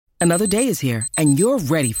Another day is here, and you're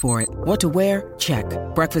ready for it. What to wear? Check.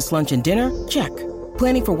 Breakfast, lunch, and dinner? Check.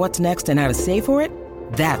 Planning for what's next and how to save for it?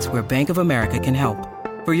 That's where Bank of America can help.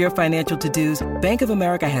 For your financial to-dos, Bank of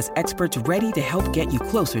America has experts ready to help get you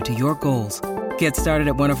closer to your goals. Get started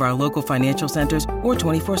at one of our local financial centers or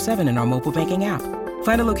 24/7 in our mobile banking app.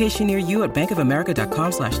 Find a location near you at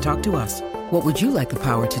bankofamerica.com/talktous. What would you like the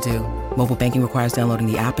power to do? Mobile banking requires downloading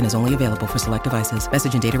the app and is only available for select devices.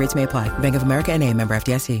 Message and data rates may apply. Bank of America N.A., member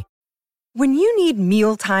FDIC. When you need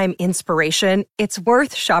mealtime inspiration, it's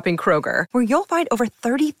worth shopping Kroger, where you'll find over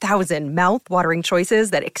 30,000 mouth-watering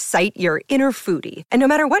choices that excite your inner foodie. And no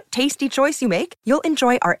matter what tasty choice you make, you'll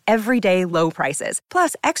enjoy our everyday low prices,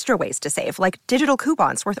 plus extra ways to save, like digital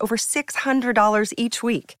coupons worth over $600 each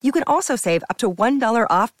week. You can also save up to $1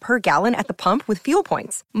 off per gallon at the pump with fuel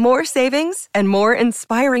points. More savings and more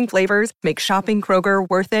inspiring flavors make shopping Kroger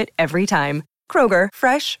worth it every time. Kroger,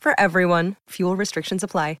 fresh for everyone. Fuel restrictions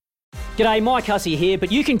apply. G'day, Mike Hussey here,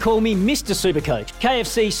 but you can call me Mr. Supercoach.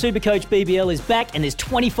 KFC Supercoach BBL is back and there's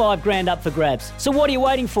 25 grand up for grabs. So what are you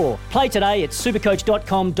waiting for? Play today at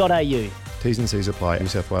supercoach.com.au. T's and C's apply. New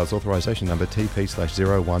South Wales authorisation number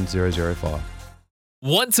TP/01005.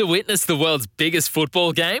 Want to witness the world's biggest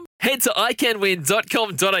football game? Head to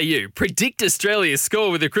iCanWin.com.au, predict Australia's score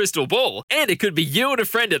with a crystal ball, and it could be you and a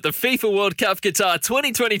friend at the FIFA World Cup Qatar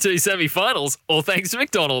 2022 semi-finals, all thanks to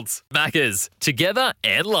McDonald's. Maccas, together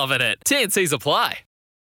and loving it. T&Cs apply.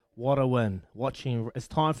 What a win. It's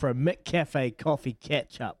time for a McCafe coffee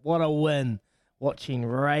catch-up. What a win. Watching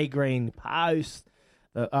Ray Green post,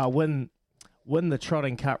 win the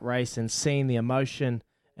Trotting Cup race and seeing the emotion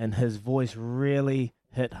and his voice really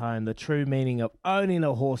hit home. The true meaning of owning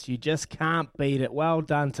a horse. You just can't beat it. Well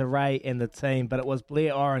done to Ray and the team. But it was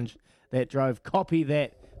Blair Orange that drove Copy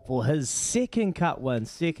that for his second cup win.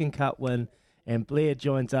 And Blair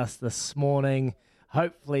joins us this morning.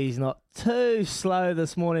 Hopefully he's not too slow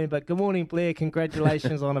this morning. But good morning, Blair.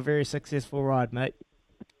 Congratulations on a very successful ride, mate.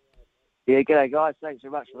 Yeah, g'day, guys. Thanks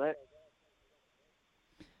very much for that.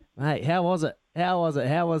 Mate, how was it? How was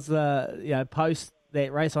the, post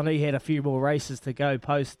that race? I know you had a few more races to go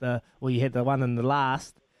post you had the one in the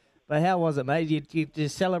last. But how was it, mate? Did you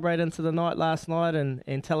just celebrate into the night last night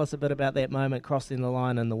and tell us a bit about that moment crossing the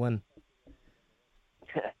line and the win?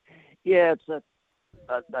 Yeah, it's as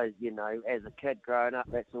a kid growing up,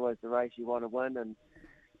 that's always the race you want to win. And,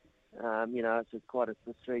 it's quite a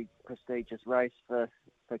prestigious race for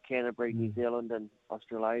Canterbury, New Zealand and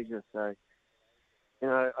Australasia. So,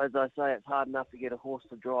 as I say, it's hard enough to get a horse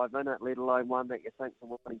to drive in it, let alone one that you think's a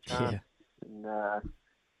winning chance.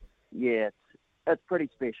 Yeah. And it's pretty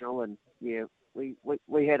special. And yeah, we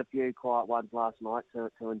had a few quiet ones last night to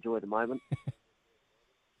enjoy the moment.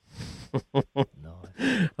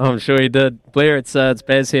 Nice. I'm sure you did, Blair. It's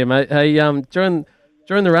Baz here, mate. Hey, during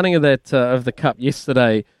the running of the cup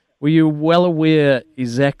yesterday, were you well aware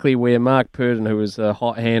exactly where Mark Purdon, who was a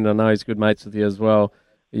hot hand, I know he's good mates with you as well,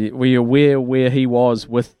 were you aware where he was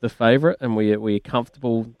with the favourite, and were you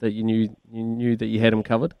comfortable that you knew that you had him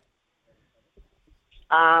covered?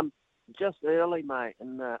 Just early, mate,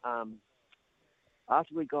 and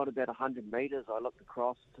after we got about 100 metres, I looked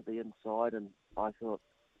across to the inside, and I thought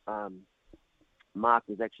Mark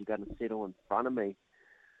was actually going to settle in front of me,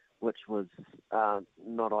 which was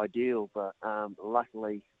not ideal, but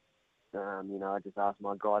luckily, I just asked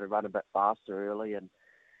my guy to run a bit faster early, and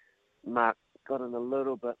Mark got in a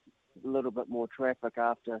little bit more traffic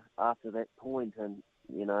after that point, and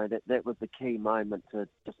that was the key moment to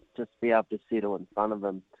just be able to settle in front of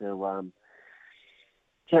him to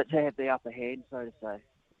have the upper hand, so to say.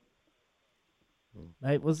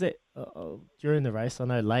 Mate, was that during the race? I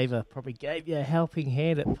know Laver probably gave you a helping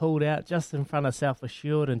hand. It pulled out just in front of Self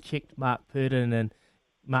Assured and checked Mark Purdon, and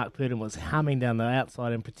Mark Purdon was humming down the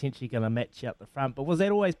outside and potentially going to match you up the front. But was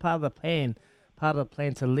that always part of the plan? Part of the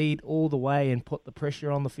plan to lead all the way and put the pressure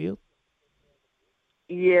on the field?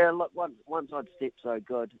 Yeah, look, once I'd stepped so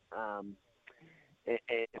good,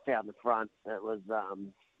 it found the front. It was,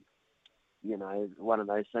 one of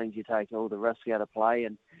those things you take all the risk out of play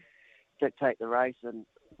and dictate the race. And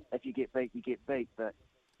if you get beat, you get beat. But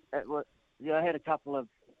it was, I had a couple of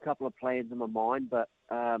plans in my mind. But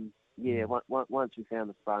once we found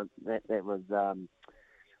the front, that was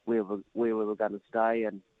where we were going to stay.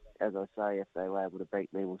 And as I say, if they were able to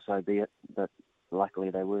beat me, well, so be it. But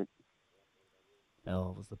luckily they weren't.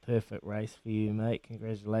 Oh, it was the perfect race for you, mate.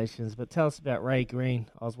 Congratulations. But tell us about Ray Green.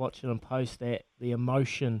 I was watching him post that, the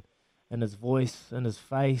emotion in his voice, in his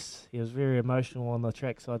face. He was very emotional on the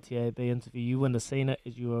Trackside TAB interview. You wouldn't have seen it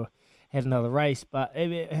as you had another race. But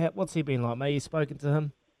what's he been like, mate? You spoken to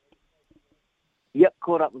him? Yep,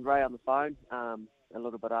 caught up with Ray on the phone. a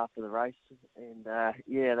little bit after the race, and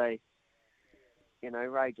they,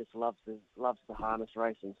 Ray just loves the harness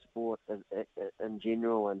racing sport in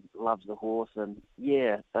general, and loves the horse, and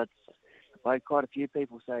that's. I had quite a few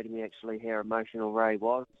people say to me actually how emotional Ray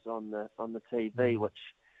was on the TV,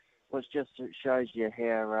 which just shows you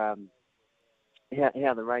how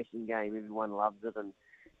the racing game, everyone loves it,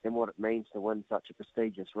 and what it means to win such a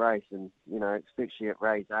prestigious race, and especially at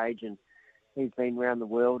Ray's age, and he's been around the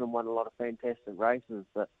world and won a lot of fantastic races,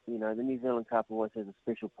 but the New Zealand Cup always has a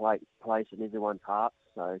special place in everyone's hearts.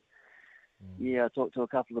 So I talked to a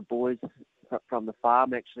couple of the boys from the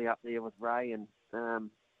farm actually up there with Ray, and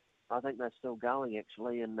I think they're still going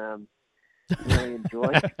actually, and really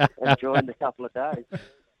enjoying the couple of days.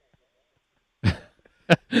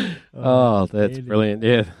 Oh, that's brilliant.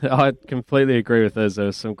 Yeah, I completely agree with this. There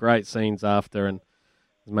were some great scenes after, and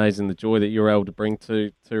it's amazing the joy that you were able to bring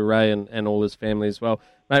to Ray and all his family as well.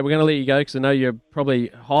 Mate, we're going to let you go because I know you're probably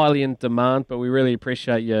highly in demand, but we really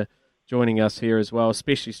appreciate you joining us here as well,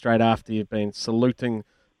 especially straight after you've been saluting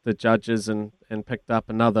the judges and picked up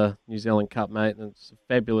another New Zealand Cup, mate. And it's a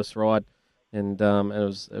fabulous ride, and it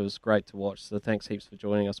was great to watch. So thanks heaps for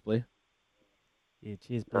joining us, Blair. Yeah,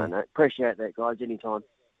 cheers, Blair. No, appreciate that, guys. Anytime.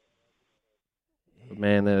 Good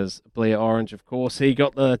man, there's Blair Orange, of course. He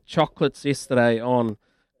got the chocolates yesterday on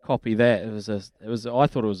Copy That. I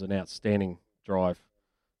thought it was an outstanding drive.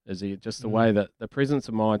 Just the way that the presence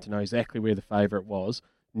of mind to know exactly where the favourite was,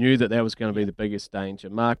 knew that was going to be the biggest danger.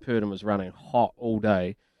 Mark Purdon was running hot all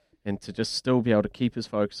day, and to just still be able to keep his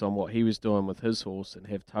focus on what he was doing with his horse and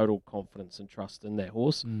have total confidence and trust in that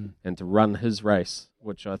horse, and to run his race,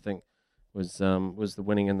 which I think was the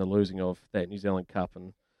winning and the losing of that New Zealand Cup. And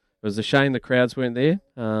it was a shame the crowds weren't there,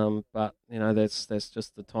 but that's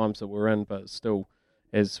just the times that we're in. But still,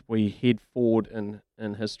 as we head forward in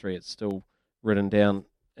history, it's still written down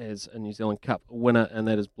as a New Zealand Cup winner, and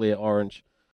that is Blair Orange